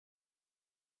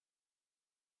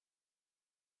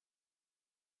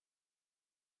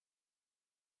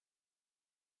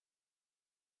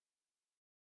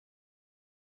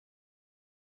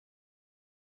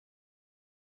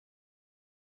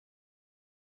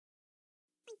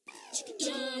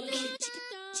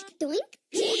Doink.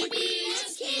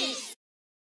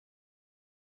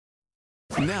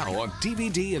 Now on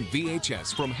DVD and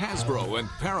VHS from Hasbro and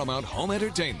Paramount Home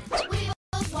Entertainment.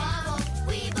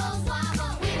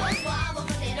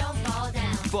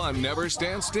 Fun never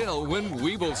stands still when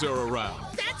Weebles are around.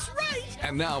 That's right!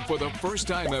 And now, for the first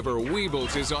time ever,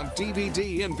 Weebles is on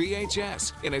DVD and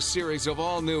VHS in a series of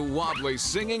all-new wobbly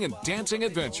singing and dancing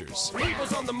adventures.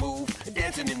 Weebles on the move,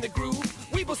 dancing in the groove.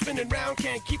 Weebles spinning round,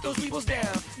 can't keep those Weebles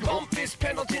down. Bumpus,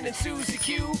 Pendleton, and Susie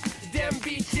Q. Dem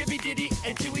beat, Tibby, Diddy,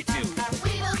 and Dewey too.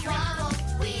 Weebles wobble,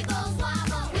 Weebles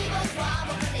wobble, Weebles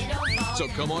wobble, but they don't fall. So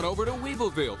come on over to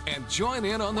Weebleville and join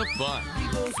in on the fun.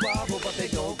 Weebles wobble, but they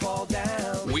don't fall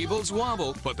down. Weebles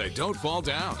wobble, but they don't fall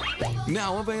down.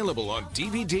 Now available on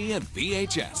DVD and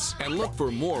VHS. And look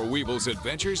for more Weebles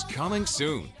adventures coming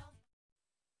soon.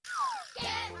 Get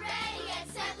ready, get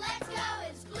set, let's go.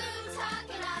 It's Blue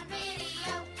talking on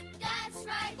video. That's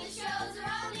right, the shows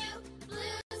are all new.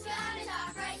 Blue's gonna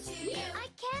talk right to you. I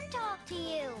can talk to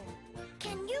you.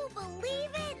 Can you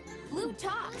believe it? Blue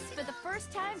talks for the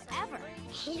first time ever.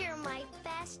 You're my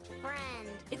best friend.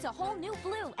 It's a whole new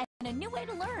Blue and a new way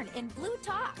to learn in Blue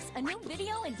Talks, a new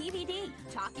video and DVD.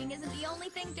 Talking isn't the only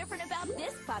thing different about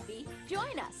this puppy.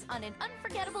 Join us on an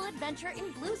unforgettable adventure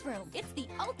in Blue's Room. It's the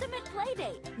ultimate play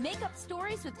date. Make up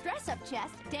stories with dress-up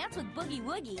chest, dance with Boogie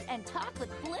Woogie, and talk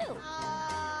with Blue.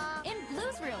 In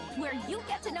Blue's Room, where you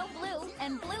get to know Blue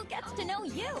and Blue gets to know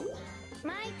you.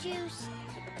 My juice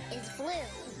is blue.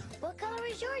 What color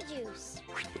is your juice?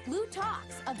 Blue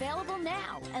Talks, available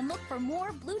now. And look for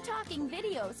more Blue Talking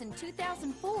videos in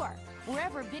 2004,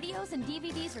 wherever videos and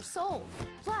DVDs are sold.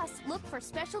 Plus, look for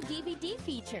special DVD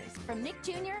features from Nick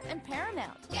Jr. and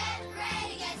Paramount. Get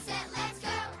ready, get set, let's go.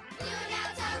 Blue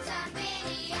now talks on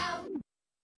video.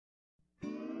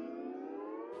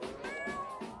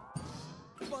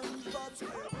 SpongeBob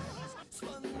SquarePants,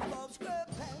 SpongeBob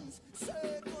SquarePants,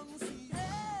 second season,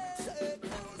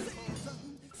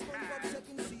 SpongeBob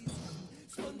second season,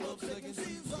 SpongeBob second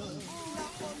season, now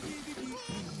on DVD,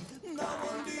 now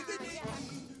on DVD,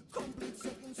 complete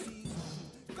second season,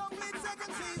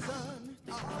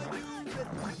 are you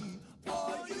ready,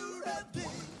 are you ready,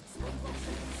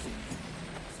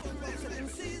 SpongeBob second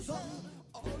season,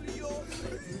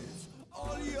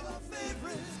 all your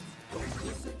favorites,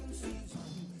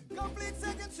 complete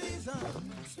second season,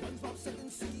 SpongeBob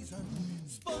second season,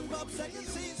 SpongeBob second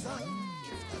season.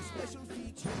 It's got special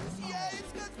features, yeah,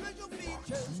 it's got special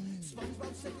features.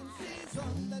 SpongeBob second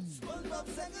season, that's SpongeBob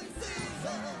second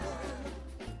season.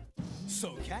 So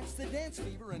catch the dance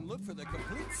fever and look for the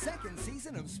complete second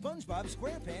season of SpongeBob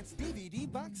SquarePants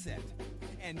DVD box set.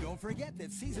 And don't forget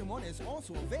that season 1 is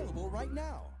also available right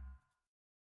now.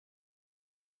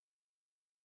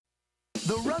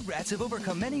 The Rugrats have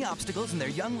overcome many obstacles in their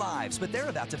young lives, but they're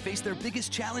about to face their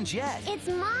biggest challenge yet. It's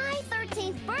my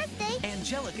 13th birthday.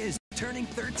 Angelica is turning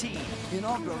 13. In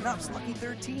All Grown Up's Lucky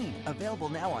 13. Available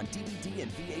now on DVD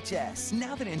and VHS.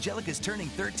 Now that Angelica's turning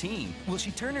 13, will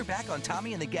she turn her back on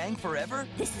Tommy and the gang forever?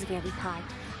 This is really hard.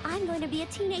 I'm going to be a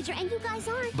teenager and you guys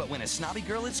aren't. But when a snobby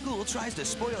girl at school tries to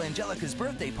spoil Angelica's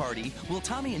birthday party, will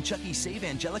Tommy and Chucky save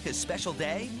Angelica's special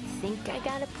day? Think I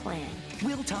got a plan.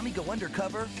 Will Tommy go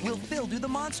undercover? Will Phil do the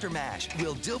Monster Mash?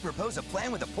 Will Dill propose a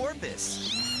plan with a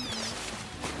porpoise?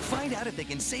 Find out if they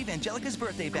can save Angelica's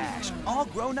birthday bash. All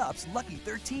Grown Ups Lucky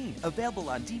 13. Available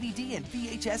on DVD and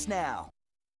VHS now.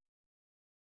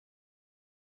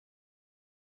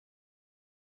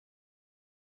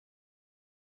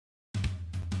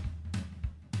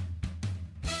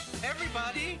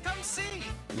 Everybody, come see!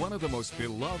 One of the most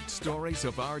beloved stories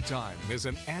of our time is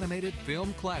an animated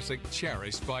film classic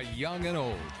cherished by young and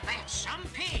old. That's some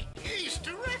pig. He's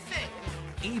terrific.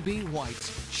 E.B.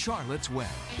 White's Charlotte's Web.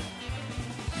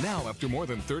 Now, after more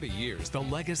than 30 years, the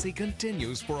legacy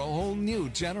continues for a whole new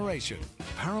generation.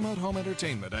 Paramount Home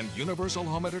Entertainment and Universal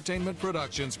Home Entertainment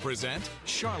Productions present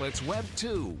Charlotte's Web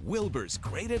 2, Wilbur's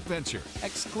Great Adventure,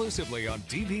 exclusively on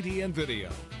DVD and video.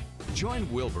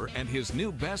 Join Wilbur and his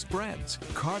new best friends,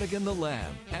 Cardigan the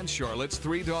Lamb, and Charlotte's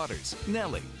 3 daughters,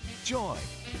 Nellie, Joy,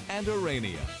 and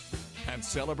Urania. And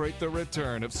celebrate the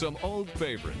return of some old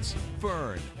favorites,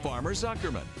 Fern, Farmer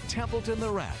Zuckerman, Templeton the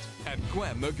Rat, and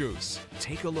Gwen the Goose.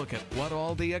 Take a look at what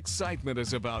all the excitement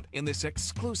is about in this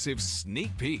exclusive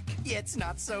sneak peek. It's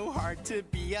not so hard to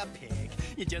be a pig.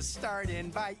 You just start in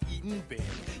by eating big.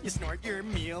 You snort your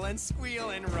meal and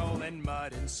squeal and roll in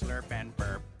mud and slurp and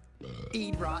burp.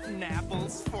 Eat rotten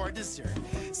apples for dessert.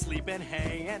 Sleep in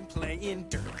hay and play in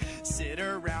dirt. Sit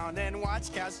around and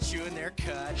watch cows chewing their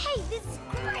cud. Hey, this is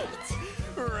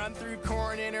great! Run through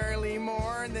corn in early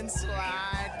morn, then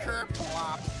slide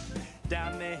kerplop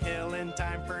down the hill in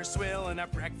time for a swill and a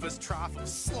breakfast trough of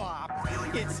slop.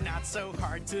 It's not so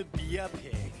hard to be a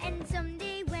pig. And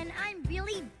someday when I'm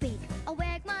really big, I'll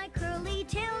wag my curly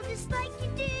tail just like you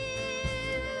do.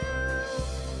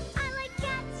 I like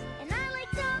cats and I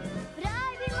like dogs, but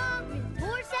I belong with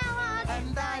poor Sal Hog.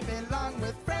 And I belong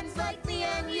with friends like me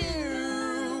and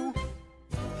you.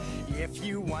 If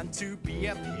you want to be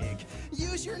a pig,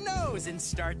 use your nose and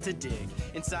start to dig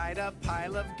inside a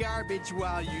pile of garbage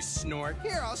while you snort.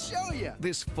 Here, I'll show you.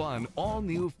 This fun,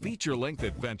 all-new feature-length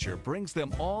adventure brings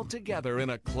them all together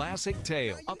in a classic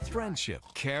tale of friendship,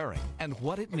 caring, and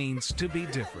what it means to be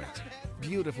different.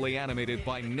 Beautifully animated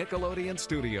by Nickelodeon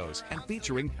Studios and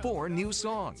featuring 4 new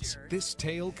songs. This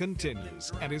tale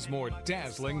continues and is more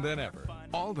dazzling than ever.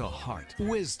 All the heart,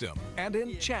 wisdom, and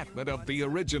enchantment of the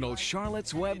original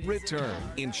Charlotte's Web return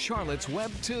in Charlotte's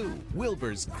Web 2,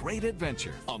 Wilbur's Great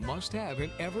Adventure, a must-have in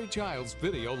every child's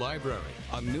video library.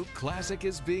 A new classic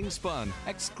is being spun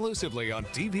exclusively on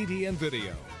DVD and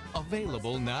video.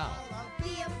 Available now. I'll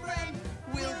be a friend,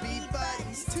 we'll be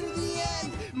buddies to the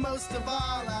end. Most of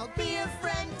all, I'll be a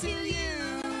friend to you.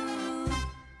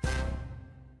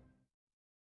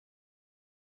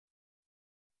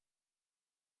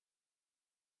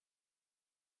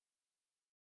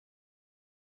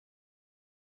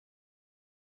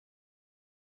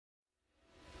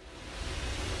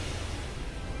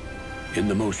 In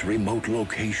the most remote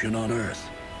location on Earth,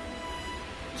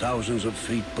 thousands of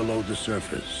feet below the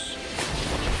surface,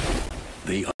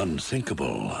 the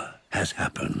unthinkable has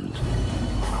happened.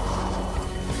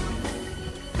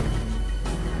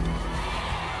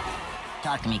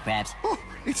 Talk to me, Krabs. Oh,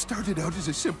 it started out as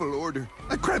a simple order.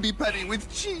 A Krabby Patty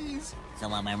with cheese. So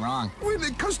what went wrong? When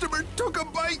the customer took a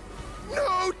bite,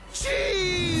 no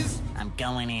cheese! I'm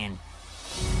going in.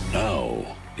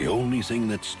 Now, the only thing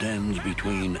that stands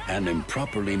between an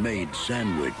improperly made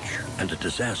sandwich and a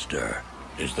disaster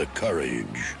is the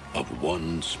courage of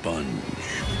one sponge.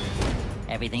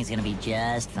 Everything's gonna be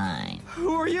just fine.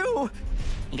 Who are you?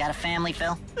 You got a family,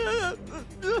 Phil?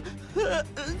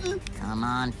 Come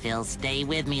on, Phil, stay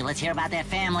with me. Let's hear about that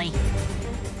family.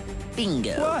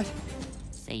 Bingo. What?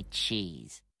 Say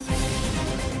cheese.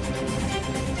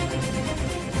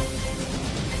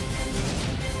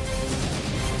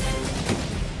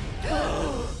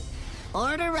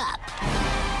 Order up.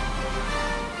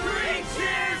 3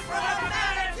 cheers for the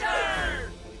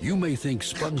manager! You may think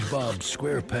SpongeBob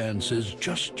SquarePants is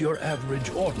just your average,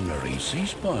 ordinary sea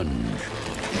sponge.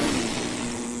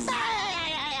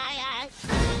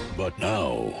 But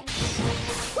now,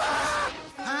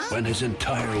 when his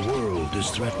entire world is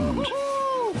threatened,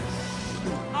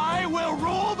 I will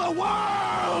rule the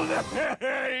world!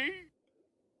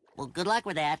 Well, good luck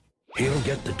with that. he'll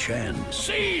get the chance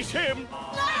Seize him!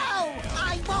 No!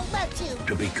 I won't let you!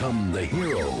 to become the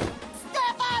hero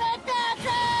Step on it,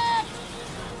 Patrick!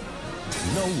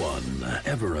 no one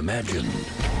ever imagined.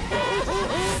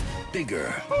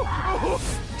 Bigger,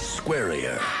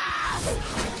 squarier,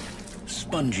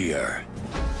 spongier.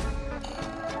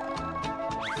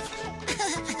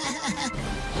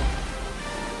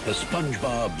 The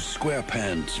SpongeBob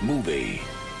SquarePants movie.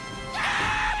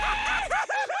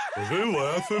 Are they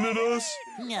laughing at us?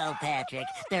 No, Patrick.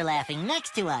 They're laughing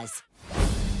next to us.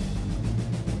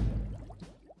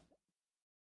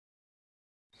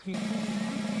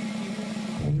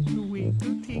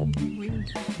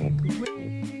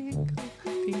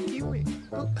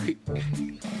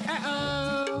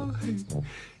 Uh-oh.